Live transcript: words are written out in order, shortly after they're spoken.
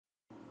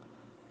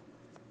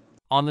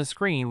On the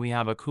screen we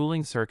have a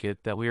cooling circuit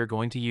that we are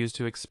going to use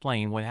to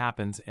explain what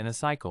happens in a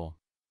cycle.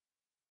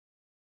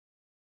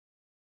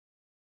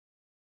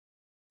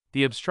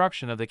 The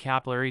obstruction of the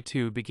capillary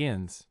tube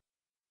begins.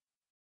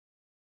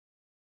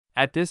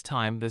 At this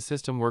time, the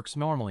system works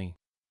normally.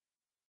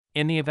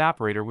 In the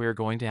evaporator we are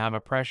going to have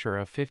a pressure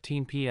of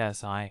 15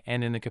 psi,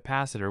 and in the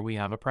capacitor we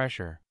have a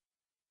pressure,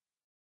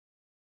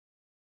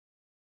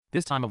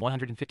 this time of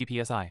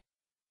 150 psi.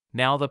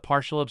 Now the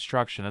partial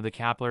obstruction of the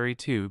capillary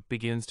tube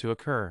begins to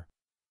occur.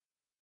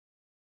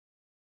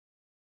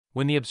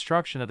 When the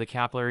obstruction of the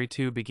capillary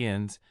tube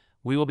begins,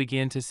 we will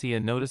begin to see a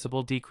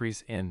noticeable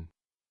decrease in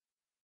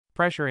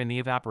pressure in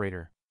the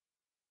evaporator.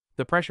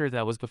 The pressure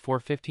that was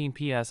before 15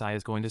 psi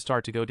is going to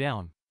start to go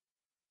down.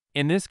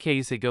 In this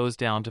case it goes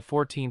down to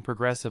 14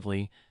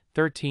 progressively,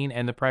 13,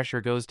 and the pressure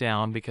goes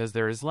down because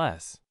there is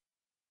less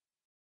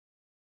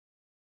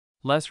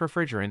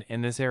refrigerant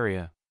in this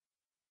area.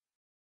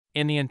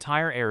 In the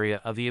entire area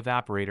of the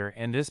evaporator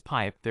and this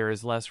pipe there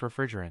is less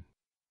refrigerant.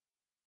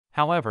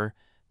 However,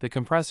 the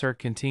compressor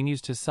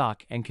continues to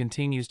suck and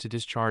continues to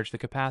discharge the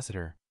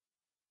capacitor.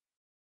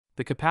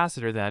 The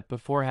capacitor that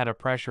before had a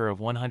pressure of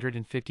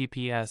 150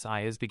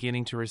 psi is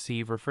beginning to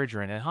receive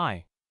refrigerant at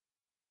high.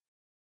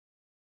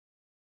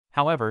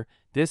 However,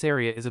 this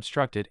area is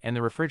obstructed and the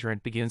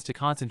refrigerant begins to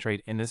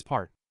concentrate in this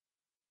part.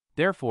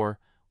 Therefore,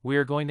 we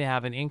are going to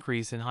have an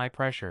increase in high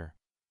pressure.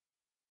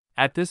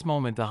 At this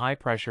moment the high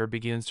pressure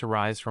begins to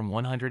rise from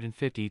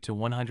 150 to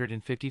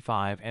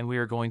 155, and we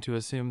are going to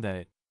assume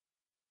that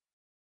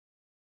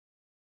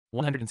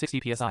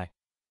 160 psi.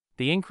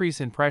 The increase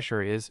in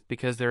pressure is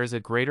because there is a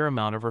greater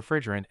amount of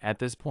refrigerant at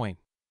this point.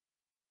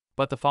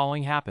 But the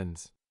following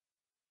happens.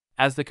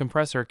 As the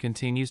compressor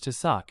continues to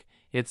suck,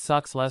 it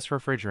sucks less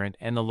refrigerant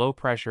and the low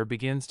pressure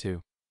begins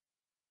to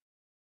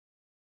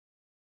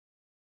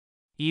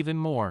even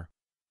more.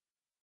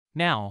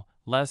 Now,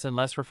 less and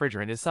less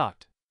refrigerant is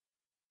sucked.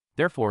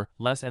 Therefore,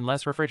 less and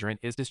less refrigerant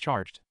is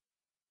discharged.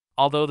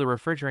 Although the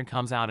refrigerant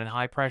comes out in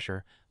high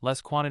pressure,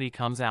 less quantity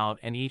comes out,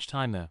 and each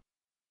time the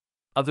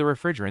of the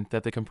refrigerant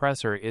that the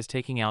compressor is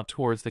taking out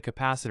towards the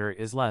capacitor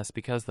is less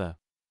because the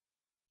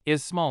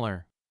is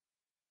smaller.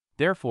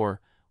 Therefore,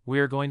 we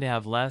are going to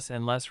have less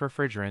and less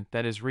refrigerant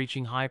that is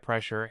reaching high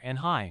pressure and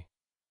high.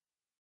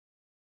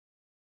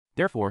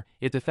 Therefore,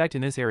 its effect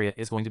in this area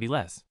is going to be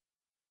less.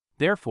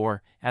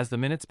 Therefore, as the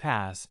minutes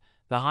pass,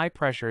 the high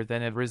pressure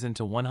then had risen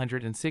to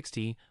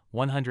 160,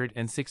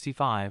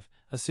 165,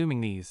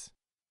 assuming these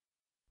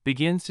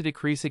begins to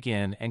decrease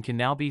again and can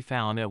now be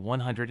found at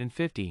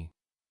 150.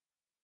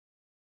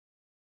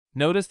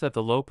 Notice that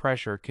the low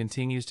pressure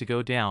continues to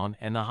go down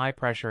and the high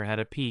pressure had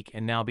a peak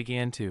and now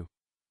began to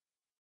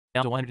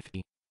down to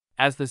 150.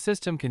 As the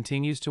system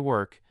continues to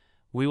work,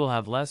 we will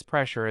have less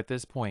pressure at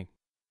this point.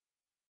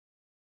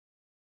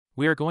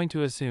 We are going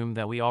to assume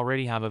that we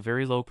already have a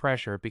very low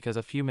pressure because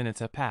a few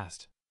minutes have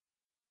passed.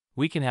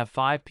 We can have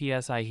 5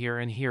 psi here,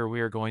 and here we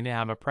are going to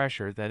have a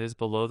pressure that is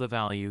below the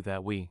value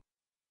that we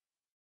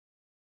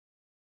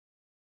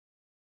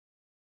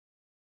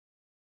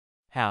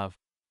have.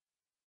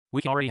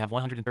 We can already have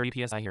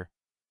 130 psi here.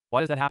 Why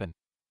does that happen?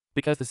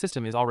 Because the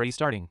system is already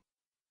starting.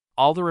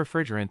 All the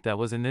refrigerant that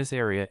was in this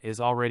area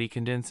is already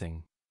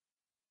condensing.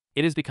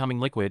 It is becoming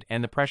liquid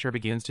and the pressure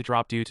begins to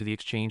drop due to the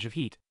exchange of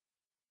heat.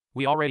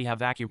 We already have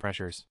vacuum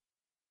pressures.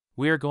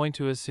 We are going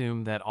to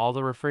assume that all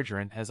the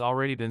refrigerant has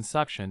already been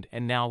suctioned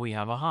and now we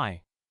have a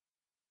high.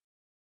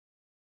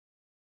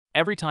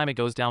 Every time it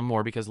goes down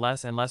more because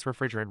less and less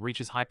refrigerant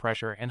reaches high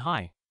pressure and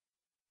high.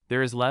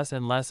 There is less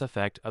and less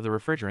effect of the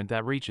refrigerant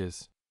that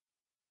reaches.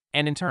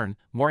 And in turn,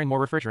 more and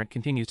more refrigerant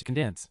continues to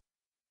condense.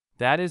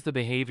 That is the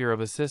behavior of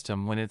a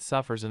system when it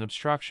suffers an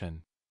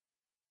obstruction.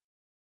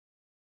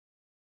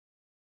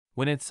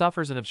 When it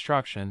suffers an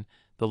obstruction,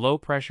 the low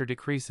pressure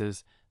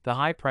decreases, the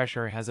high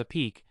pressure has a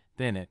peak,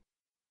 then it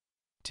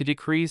to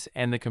decrease,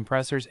 and the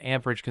compressor's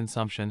amperage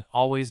consumption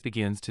always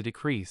begins to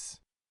decrease.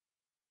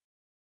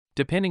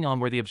 Depending on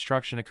where the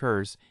obstruction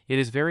occurs, it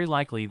is very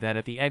likely that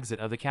at the exit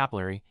of the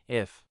capillary,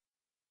 if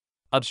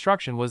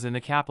obstruction was in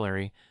the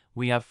capillary,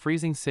 we have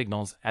freezing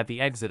signals at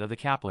the exit of the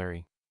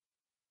capillary.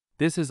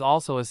 This is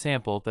also a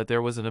sample that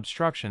there was an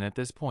obstruction at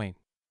this point.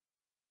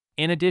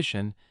 In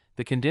addition,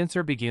 the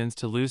condenser begins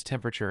to lose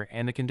temperature,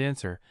 and the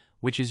condenser,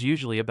 which is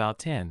usually about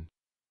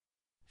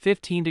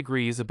 10–15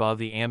 degrees above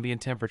the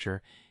ambient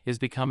temperature, is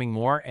becoming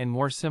more and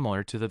more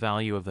similar to the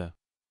value of the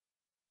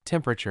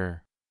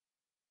temperature.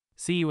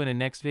 See you in a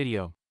next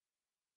video.